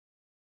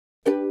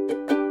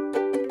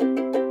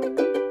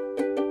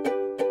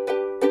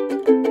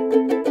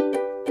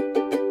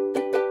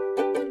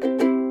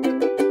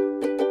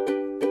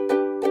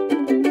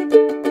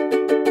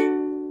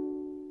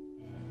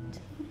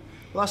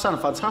Well, that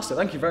sounded fantastic.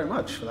 Thank you very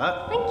much for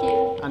that. Thank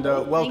you. And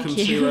welcome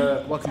to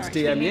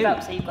DMU. Move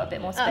up so you've got a bit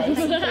more space. Thank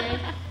you.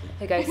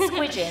 We go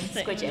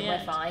squidging,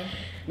 we're fine.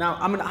 Now,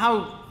 I mean,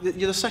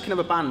 you're the second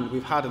ever band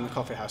we've had in the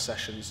Coffee House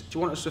sessions. Do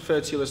you want us to refer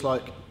to you as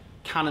like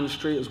Cannon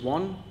Street as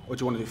one, or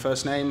do you want to do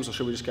first names, or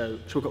should we just go?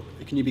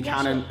 Can you be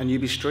Cannon and you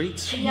be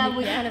Street? Yeah,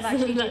 we kind of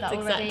actually do that already.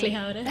 That's exactly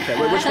how it is.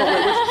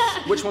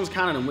 Okay, which one's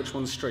Cannon and which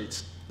one's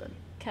Street then?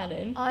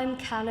 Cannon. I'm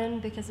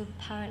Cannon because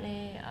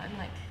apparently I'm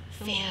like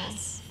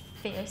Fierce.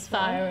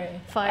 Fiery,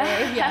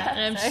 yeah.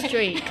 And I'm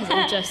Street because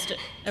I'm just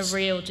a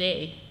real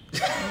G. I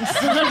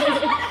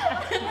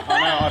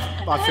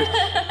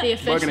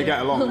feel we're going to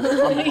get along.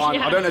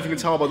 I don't know if you can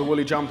tell by the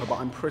woolly jumper, but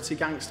I'm pretty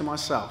gangster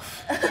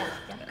myself.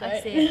 I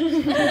see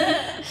it.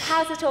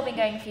 How's the tour been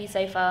going for you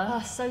so far?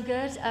 Oh, so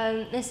good.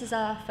 This is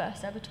our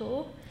first ever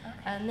tour,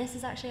 and this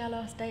is actually our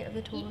last date of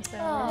the tour, so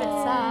we're a bit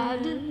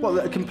sad.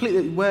 Well,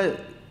 completely.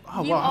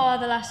 You are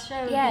the last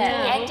show.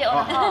 Yeah, end it on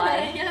a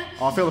high.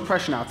 I feel the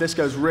pressure now. If this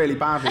goes really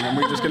badly, then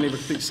we're just going to leave a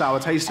complete sour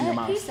taste in your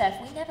mouth. Yusef,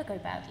 we never go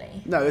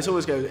badly. No, it's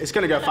going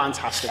to go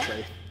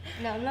fantastically.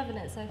 No, I'm loving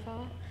it so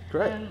far.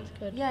 Great.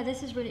 Good. Yeah,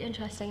 this is really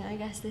interesting. I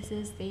guess this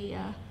is the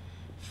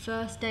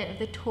first date of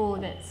the tour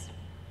that's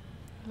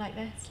like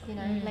this,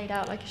 laid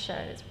out like a show.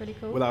 It's pretty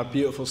cool. With our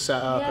beautiful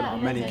setup and our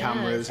many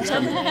cameras. It's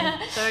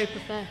very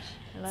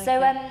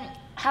professional.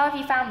 How have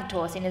you found the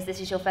tour, seeing as this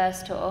is your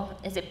first tour?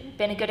 Has it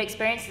been a good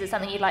experience? Is it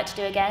something you'd like to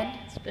do again?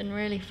 It's been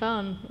really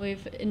fun.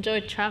 We've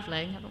enjoyed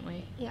travelling, haven't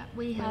we? Yeah,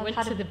 we have. We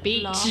went to the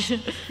beach.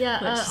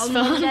 Yeah, on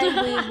Monday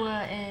we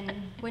were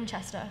in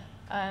Winchester,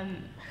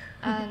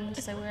 and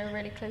so we were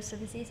really close to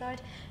the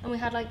seaside. And we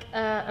had like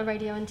a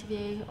radio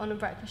interview on a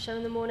breakfast show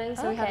in the morning,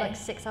 so we had like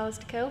 6 hours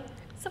to kill.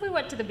 So we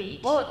went to the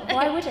beach. Well,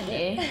 why wouldn't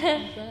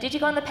you? Did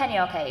you go on the penny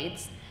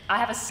arcades? I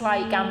have a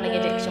slight gambling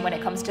addiction when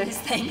it comes to those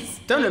things.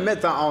 Don't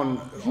admit that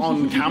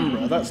on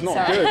camera. That's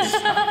not good.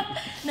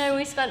 No,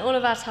 we spent all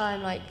of our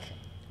time like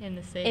in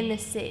the sea. In the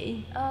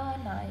sea. Oh,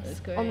 nice. It was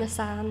great. On the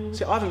sand.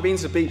 See, I haven't been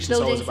to the beach since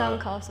I was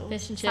about... Building sand castles.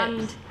 Fish and sand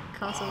chips.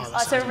 castles. Oh,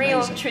 it's a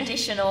real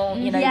traditional,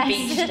 beach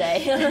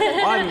day.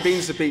 I haven't been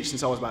to the beach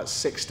since I was about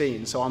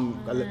 16, so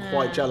I'm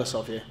quite jealous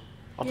of you.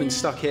 I've been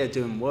stuck here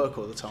doing work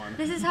all the time.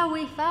 This is how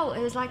we felt.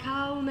 It was like,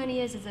 how many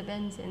years has it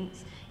been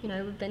since,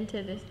 we've been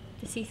to the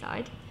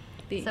seaside?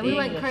 So we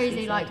went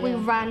crazy, like we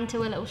ran to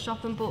a little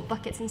shop and bought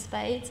buckets and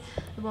spades.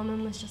 The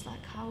woman was just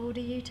like, how old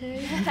are you two?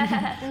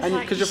 And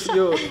because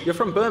you're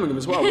from Birmingham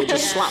as well, which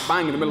is slap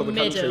bang in the middle of the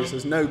country, so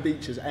there's no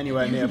beaches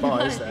anywhere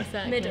nearby, is there?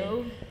 Exactly.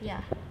 Middle,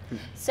 yeah.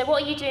 So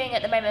what are you doing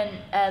at the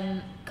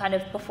moment, kind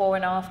of before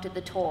and after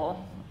the tour?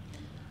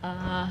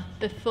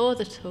 Before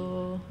the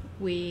tour,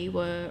 we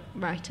were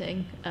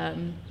writing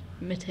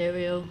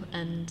material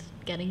and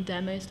getting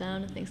demos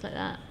down and things like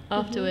that.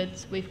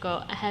 Afterwards, we've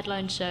got a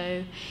headline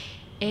show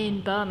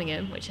in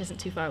Birmingham, which isn't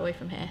too far away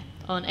from here,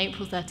 on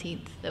April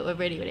 13th that we're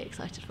really, really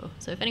excited for.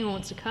 So if anyone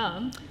wants to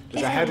come,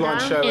 there's a headline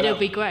show. It'll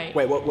be great.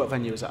 Wait, what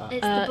venue is that at?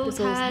 It's the Bull's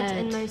Head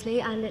in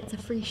Moseley, and it's a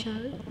free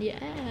show.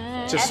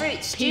 Yeah.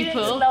 Students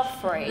love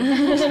free.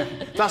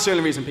 That's the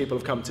only reason people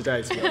have come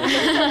today, to be honest.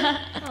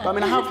 But, I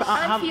mean,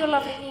 and for your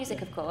lovely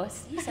music, of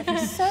course. You said you're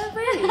so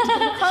rude. You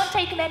can't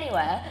take them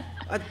anywhere.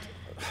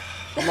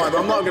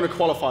 I'm not going to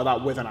qualify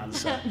that with an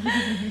answer.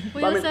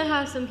 We also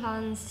have some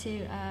plans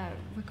to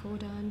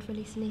record and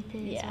release an EP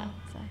as well.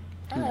 So.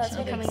 Oh, that's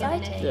really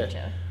exciting.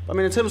 Yeah. I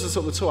mean, in terms of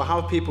sort of the tour,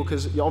 how have people,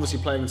 because you're obviously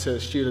playing to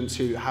students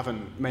who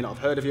may not have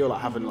heard of you or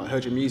haven't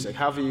heard your music,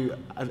 have you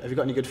got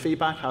any good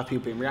feedback? How have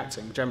people been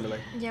reacting generally?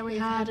 Yeah, we've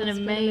had an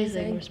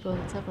amazing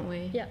response, haven't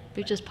we? Yeah.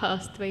 We've just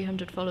passed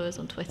 300 followers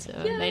on Twitter,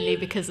 mainly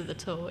because of the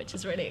tour, which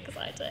is really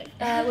exciting.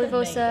 We've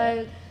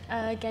also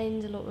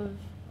gained a lot of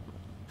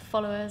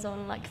followers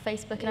on like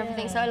Facebook and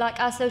everything, so like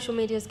our social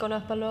media's gone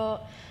up a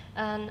lot,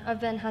 and I've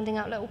been handing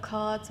out little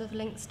cards with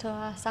links to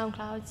our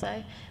SoundCloud,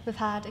 so we've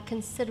had a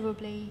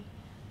considerably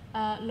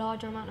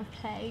larger amount of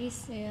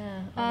plays.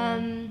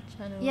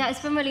 It's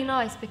been really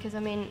nice because, I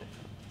mean,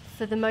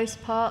 for the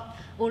most part,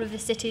 all of the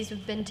cities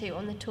we've been to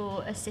on the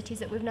tour are cities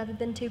that we've never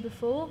been to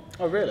before.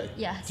 Oh, really?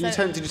 Yeah. Did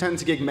you tend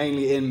to gig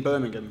mainly in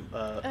Birmingham?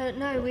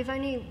 No, we've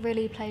only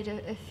really played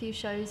a few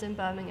shows in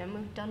Birmingham.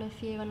 We've done a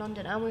few in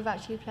London, and we've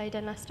actually played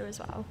in Leicester as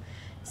well.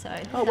 So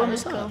when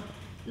was that? Cool.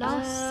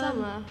 Last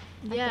summer.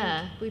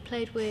 Yeah, we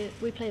played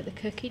at the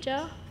Cookie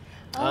Jar.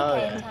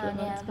 Okay, in town,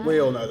 yeah. We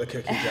all know the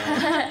Cookie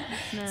Jar.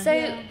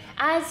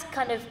 As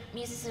kind of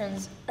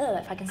musicians,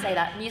 if I can say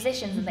that,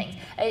 musicians and things,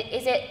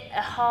 is it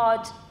a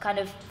hard kind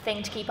of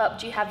thing to keep up?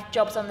 Do you have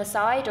jobs on the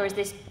side, or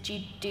do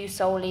you do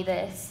solely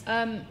this?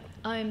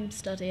 I'm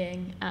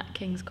studying at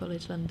King's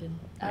College London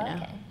right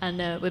now,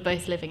 and we're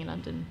both living in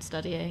London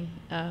studying.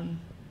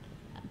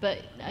 But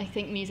I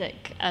think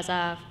music as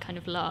our kind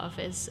of love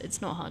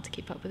it's not hard to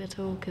keep up with at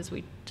all because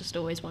we just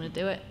always want to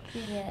do it.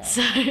 Yeah.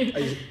 So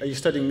are you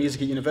studying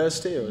music at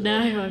university? Or no,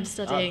 I'm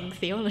studying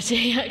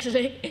theology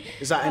actually.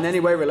 Is that in any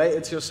way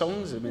related to your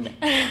songs? I mean,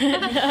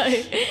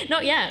 no,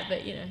 not yet,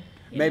 but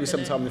maybe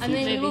sometime in the future.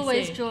 I mean, we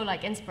always draw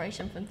like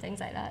inspiration from things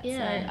like that. Yeah.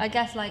 So I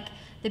guess like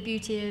the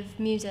beauty of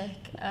music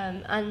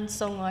and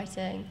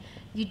songwriting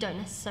you don't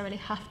necessarily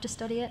have to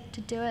study it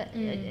to do it.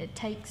 It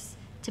takes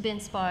to be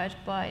inspired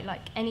by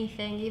like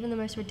anything, even the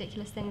most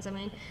ridiculous things. I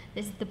mean,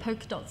 there's the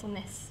polka dots on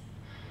this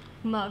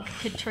mug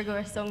could trigger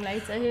a song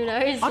later, who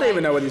knows? I don't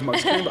even know where these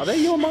mugs came from. Are they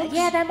your mugs?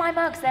 Yeah, they're my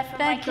mugs. They're from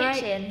my great.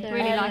 kitchen.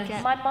 Really like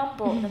it. My mum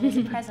bought them as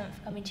a present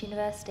for coming to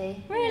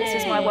university. Really? This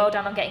was my well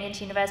done on getting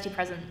into university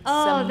present.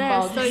 Oh, Some they're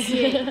mugs. so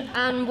cute.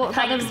 And what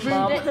about the Thanks,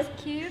 Mum.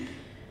 Rubik's Cube?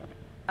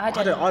 I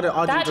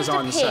didn't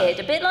design the appeared, set.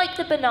 a bit like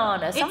the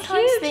banana.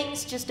 Sometimes huge.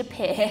 things just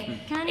appear. Can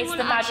It's anyone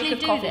the magic actually of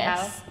do Coffee this?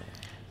 House.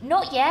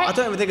 Not yet. I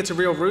don't even think it's a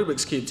real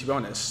Rubik's Cube, to be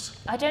honest.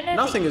 I don't know.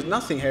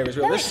 Nothing here is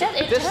real. No, this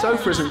it this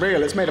sofa turns. isn't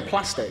real. It's made of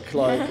plastic.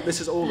 Like,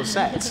 this is all the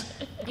set.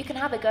 You can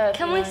have a go. if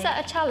Can you we like.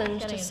 set a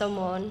challenge to Getting it.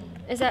 someone?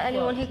 Is there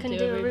anyone who to can do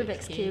do a a Rubik's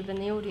Rubik's Cube? Cube in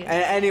the audience?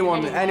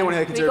 Anyone here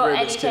can We've do a got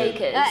Rubik's any Cube.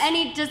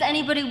 takers? Does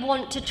anybody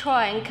want to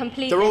try and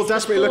complete They're all this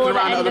desperately before looking the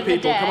around at end other of the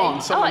people. day? Come on,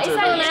 someone is do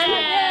that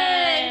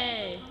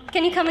it. Yay!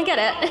 Can you come and get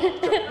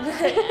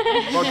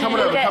it? Well, come on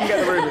over. Come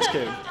get the Rubik's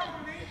Cube.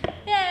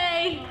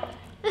 Yay!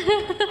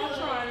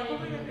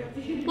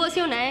 What's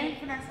your name?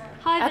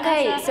 Hi,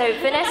 Okay, Vanessa. so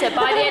Vanessa,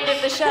 by the end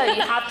of the show,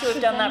 you have to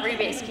have done that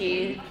Rubik's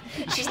Cube.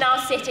 She's now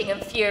sitting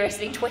and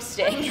furiously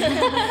twisting.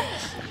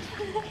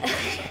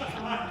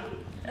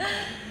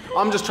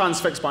 I'm just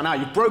transfixed by now.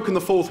 You've broken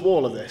the fourth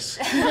wall of this.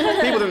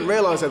 People didn't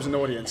realise there was an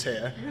audience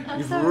here.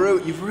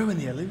 You've ruined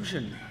the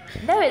illusion.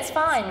 No, it's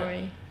fine.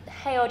 Sorry.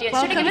 Hey, audience,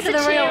 Welcome should we give to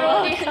us a the real cheer,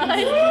 world, audience?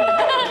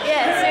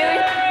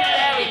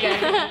 There we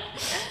go.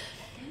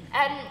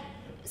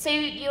 So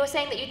you were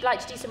saying that you'd like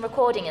to do some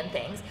recording and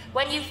things.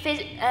 When you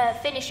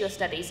finish your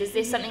studies, is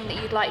this something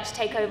that you'd like to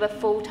take over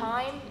full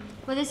time?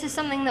 Well, this is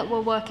something that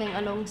we're working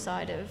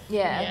alongside of.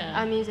 Yeah.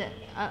 Our music,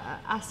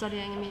 our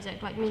studying in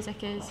music. Like,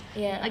 music is,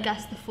 Yeah. I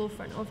guess, the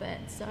forefront of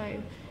it. So,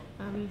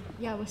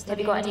 yeah, we're Have studying.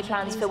 you got any different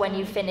plans things for when now.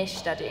 you finish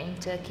studying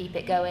to keep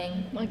it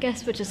going? I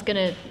guess we're just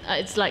gonna.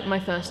 It's like my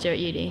first year at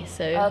uni,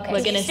 so Okay, we're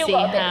so gonna you've still see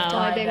got a bit of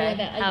time Vibing then. with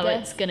it, I how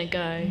guess. it's gonna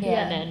go,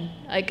 Yeah. and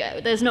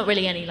then there's not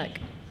really any like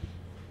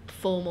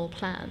formal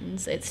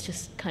plans. It's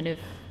just kind of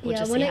we'll Yeah,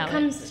 just when see it how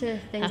comes to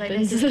things like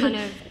happens. this, it's kind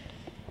of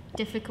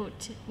difficult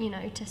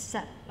to, to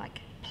set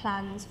like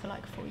plans for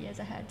like 4 years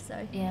ahead.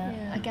 So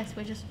Yeah. I guess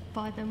we're just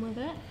vibing with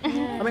it. I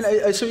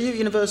mean, so are you at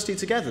university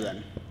together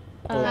then?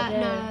 Or-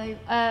 No,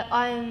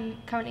 I'm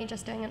currently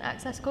just doing an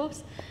access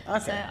course, Okay.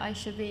 so I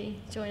should be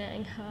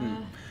joining her.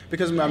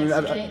 Because I mean,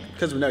 Next week.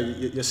 because we know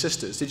your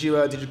sisters. Did you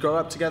grow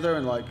up together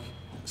and like?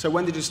 So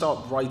when did you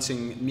start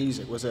writing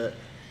music? Was it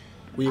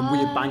were you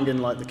banging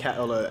like the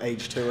kettle at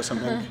age 2 or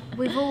something?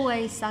 We've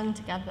always sang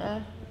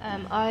together.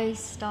 I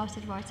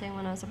started writing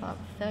when I was about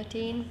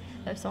 13.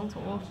 Those songs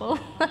were awful.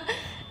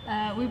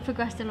 We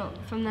progressed a lot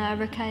from there.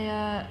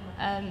 Rakaya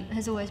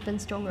has always been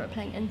stronger at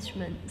playing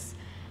instruments.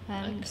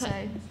 So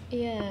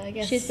Yeah, I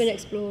guess she's been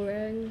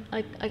exploring.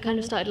 I kind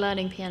of started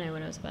learning piano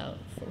when I was about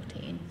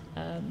 14,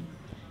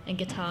 and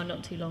guitar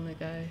not too long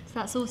ago. So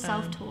that's all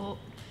self-taught.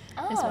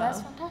 Oh, as well.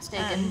 that's fantastic.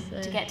 And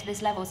so- to get to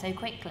this level so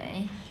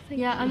quickly.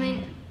 Yeah, I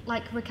mean,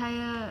 like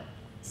Rakaya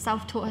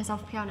self-taught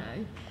herself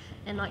piano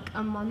in like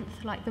a month,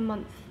 like the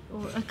month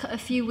or a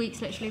few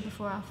weeks literally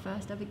before our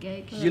first ever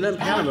gig. You learned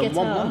piano in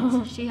 1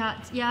 month. She had,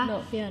 yeah.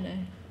 Not piano,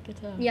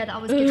 guitar. Yeah,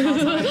 that was guitar.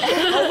 Sorry.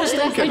 I was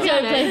thinking. We don't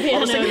play I piano.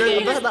 was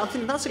thinking I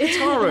think that's a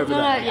guitar over No,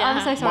 there.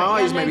 I'm so sorry. My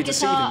eyes Yeah, may no, be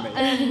guitar,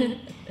 deceiving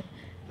me.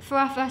 For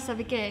our first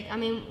ever gig, I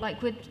mean,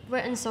 like we'd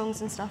written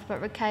songs and stuff,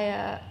 but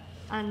Rakaya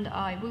and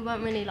we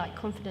weren't really like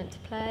confident to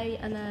play,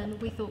 and then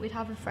we thought we'd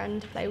have a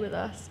friend play with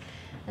us,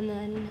 and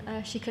then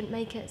she couldn't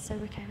make it, so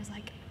Rakaya was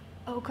like,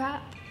 "Oh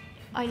crap,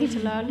 I need to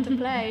learn to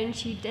play," and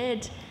she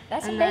did.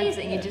 That's And then-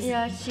 amazing. You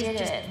just she did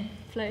just it.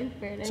 flew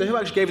really. So who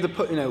actually gave you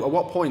the at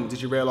what point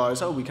did you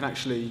realise, oh, we can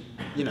actually,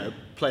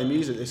 play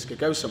music, this could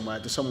go somewhere?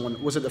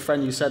 Was it the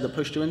friend you said that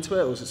pushed you into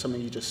it, or was it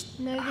something you just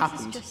No, happened?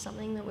 this is just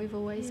something that we've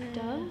always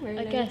done. Really.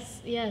 I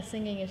guess, yeah,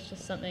 singing is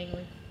just something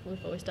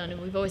we've always done, and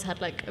we've always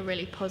had like a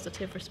really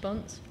positive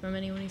response from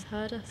anyone who's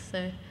heard us.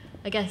 So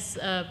I guess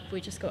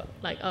we just got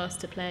like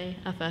asked to play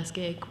our first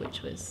gig,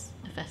 which was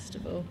a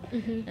festival,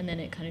 and then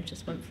it kind of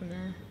just went from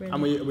there. Really.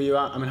 And were you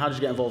how did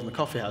you get involved in the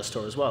coffee house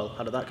tour as well?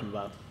 How did that come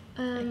about?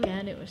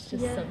 Again, it was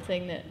just yeah.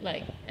 something that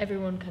like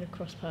everyone kind of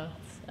crossed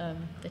paths,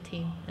 the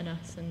team and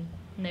us, and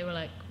they were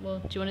like, "Well,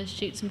 do you want to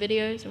shoot some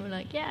videos?" And we're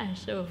like, "Yeah,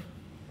 sure,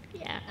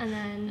 yeah." And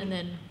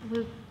then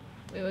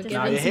we were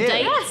Now given you're some here.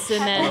 dates,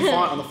 and then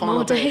on the final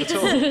more day of the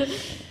tour.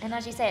 And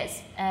as you say,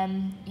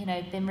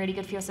 it's been really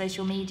good for your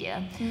social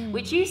media,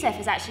 which Yusef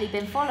has actually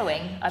been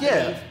following, I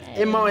Yeah, believe.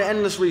 in my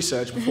endless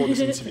research before this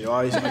interview,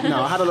 I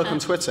had a look on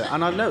Twitter,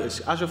 and I've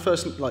noticed as your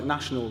first like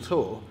national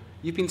tour,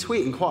 you've been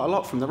tweeting quite a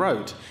lot from the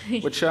road,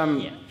 which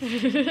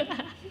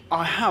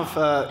I have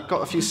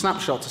got a few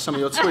snapshots of some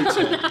of your tweets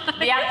here.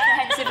 The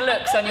apprehensive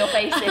looks on your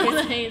faces.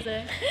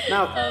 amazing.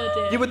 Now, Oh,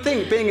 dear. you would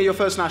think, being at your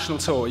first national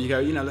tour, you go,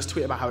 let's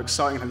tweet about how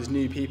exciting, how there's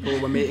new people,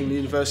 we're meeting new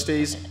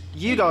universities.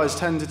 You guys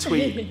tend to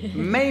tweet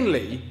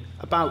mainly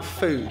about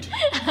food.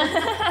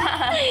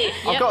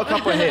 I've got a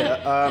couple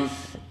here.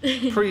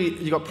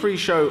 You got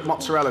pre-show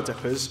mozzarella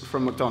dippers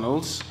from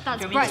McDonald's. That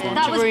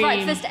was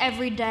breakfast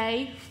every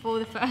day for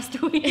the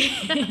first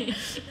week.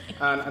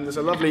 And there's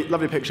a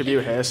lovely picture of you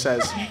here.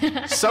 Says,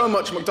 so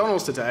much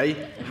McDonald's today.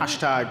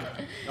 Hashtag,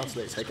 I'll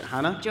take it,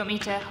 Hannah. Do you want me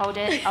to hold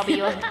it? I'll be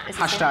your assistant.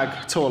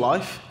 Hashtag tour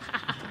life.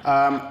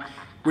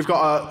 We've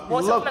got a...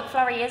 What sort of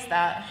McFlurry is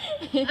that?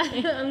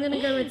 I'm going to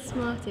go with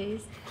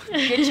Smarties.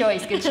 Good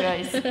choice, good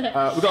choice. We've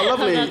got a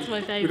lovely... That's my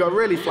favourite. We've got a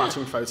really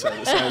flattering photo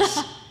that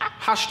says,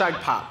 hashtag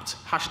papped,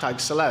 hashtag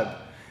celeb.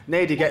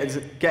 Nady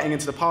getting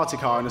into the party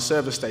car in a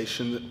service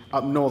station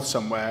up north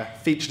somewhere,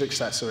 featured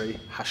accessory,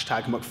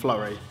 hashtag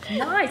McFlurry.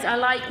 Nice, I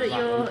like that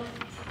you're...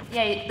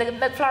 Yeah, the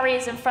McFlurry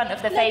is in front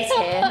of the face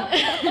here.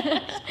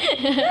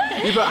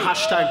 You put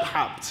hashtag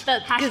papped.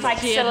 Hashtag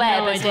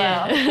celeb as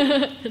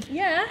well.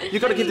 Yeah.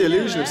 You've got to give the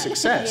illusion of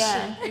success.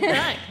 Yeah.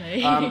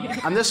 Exactly.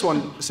 And this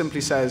one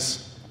simply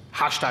says,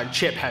 hashtag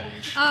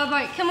Chiphenge. Oh,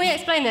 right, can we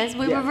explain this?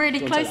 We were really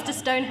do you want to close take to that?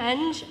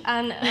 Stonehenge,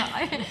 and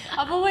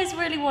I've always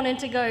really wanted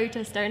to go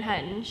to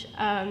Stonehenge.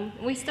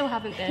 We still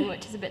haven't been,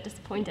 which is a bit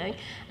disappointing.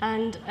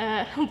 And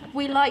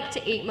we like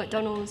to eat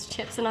McDonald's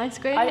chips and ice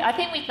cream. I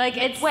think we... Like,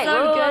 it's Wait,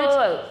 so good.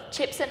 whoa.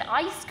 Chips and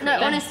ice cream?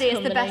 No, honestly,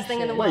 it's the best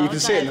thing in the Well, world. you can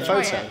see it in the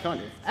Try photo, it. can't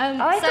you?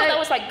 I thought that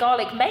was like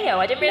garlic mayo.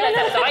 I didn't realise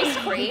that was ice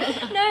cream.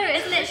 No,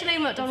 it's literally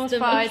McDonald's It's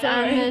the fries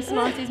and McFlurry. the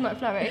Smarties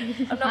McFlurry.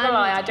 I'm not gonna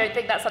lie, I don't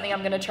think that's something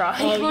I'm gonna try.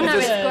 Well, no,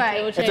 it's great.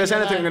 If there's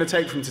anything I'm going to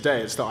take from today,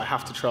 it's that I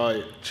have to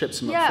try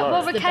chips and McFlurry. Yeah,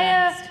 well, the Rakaya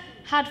best.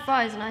 had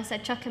fries and I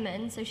said chuck them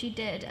in, so she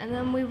did. And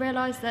then we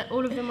realised that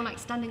all of them were like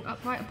standing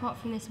upright apart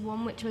from this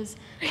one which was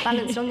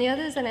balanced on the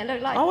others, and it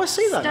looked like Oh, I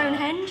see that now.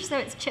 Stonehenge, so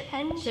it's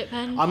Chiphenge.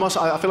 Chiphenge.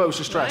 I feel like we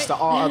should stress Right. there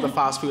are other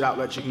fast food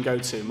outlets you can go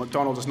to.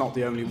 McDonald's is not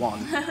the only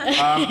one.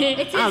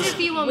 It is if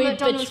you want we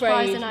McDonald's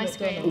fries betrayed and ice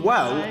cream. McDonald's.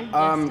 Well,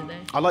 yesterday.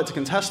 I'd like to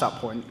contest that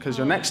point because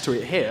you're next to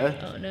it here,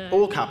 Oh, no.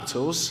 all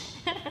capitals.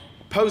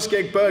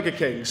 Post-gig Burger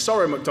King.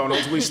 Sorry,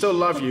 McDonald's, we still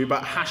love you,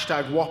 but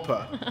hashtag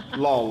Whopper.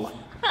 Lol.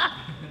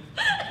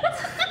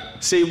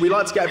 See, we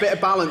like to get a bit of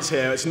balance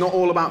here. It's not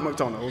all about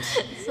McDonald's.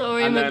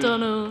 Sorry, And then,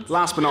 McDonald's.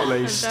 Last but not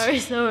I'm least, very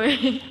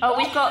sorry. Oh,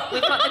 we've got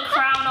the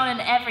crown on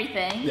and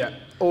everything. yeah,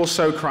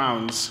 also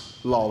crowns.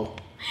 Lol.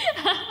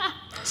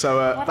 So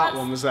that that's-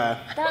 one was there.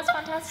 That's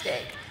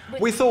fantastic.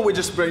 We thought we'd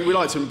just bring. We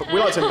like to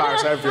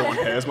embarrass everyone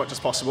here as much as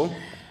possible.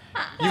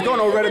 You've gone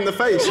all red in the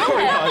face.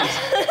 Sorry, guys.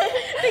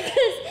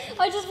 Because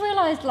I just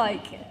realised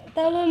like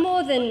there were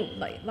more than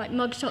like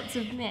mugshots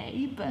of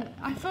me, but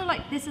I feel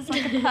like this is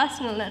like a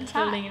personal Building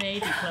attack. an 80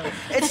 club.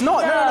 It's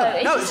not.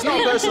 No, it's it's not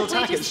a personal we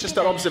attack. just- It's just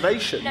an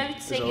observation.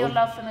 Noticing is your all.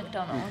 love for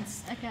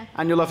McDonald's. Okay.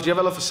 And your love. Do you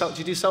ever love for? Do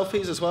you do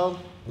selfies as well?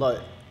 Like,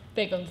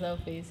 Big on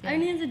selfies. Yeah.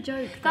 Only as a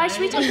joke. Guys, should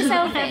we take a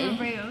selfie?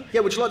 Never real.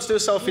 yeah. Would you like to do a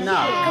selfie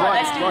now? Come on,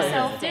 let's do a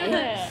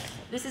here. selfie.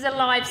 This is a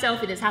live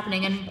selfie that's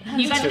happening, and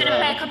you guys are going to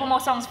play a couple more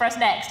songs for us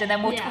next, and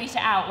then we'll Yeah. tweet it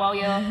out while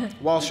you're...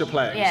 Whilst you're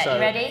playing. Yeah, so, you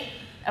ready?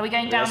 Are we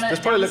going down Yes, the this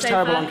probably down looks the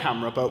terrible sofa? on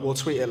camera, but we'll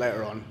tweet it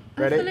later on.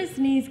 I feel Ready? a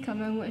sneeze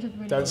coming, which is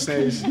really Don't awkward.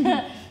 sneeze.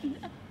 There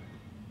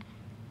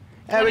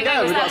There we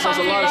go. Was We've that got fun ourselves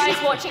for a you live.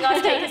 guys watching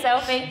us take a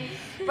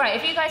selfie? Right,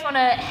 if you guys want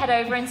to head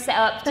over and set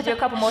up to do a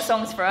couple more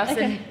songs for us,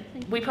 and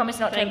we promise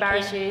not to Thank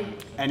embarrass you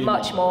Anymore.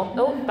 much more.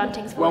 Oh,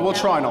 Bunting's Well, we'll falling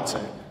try down. not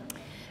to.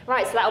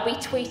 Right, so that'll be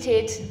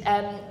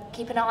tweeted.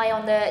 Keep an eye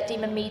on the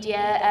Demon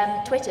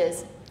Media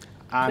Twitters.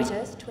 And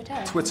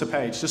Twitter. Twitter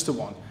page, just the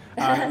one.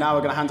 Now we're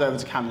going to hand over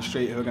to Cannon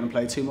Street, who are going to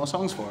play 2 more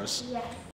songs for us. Yes.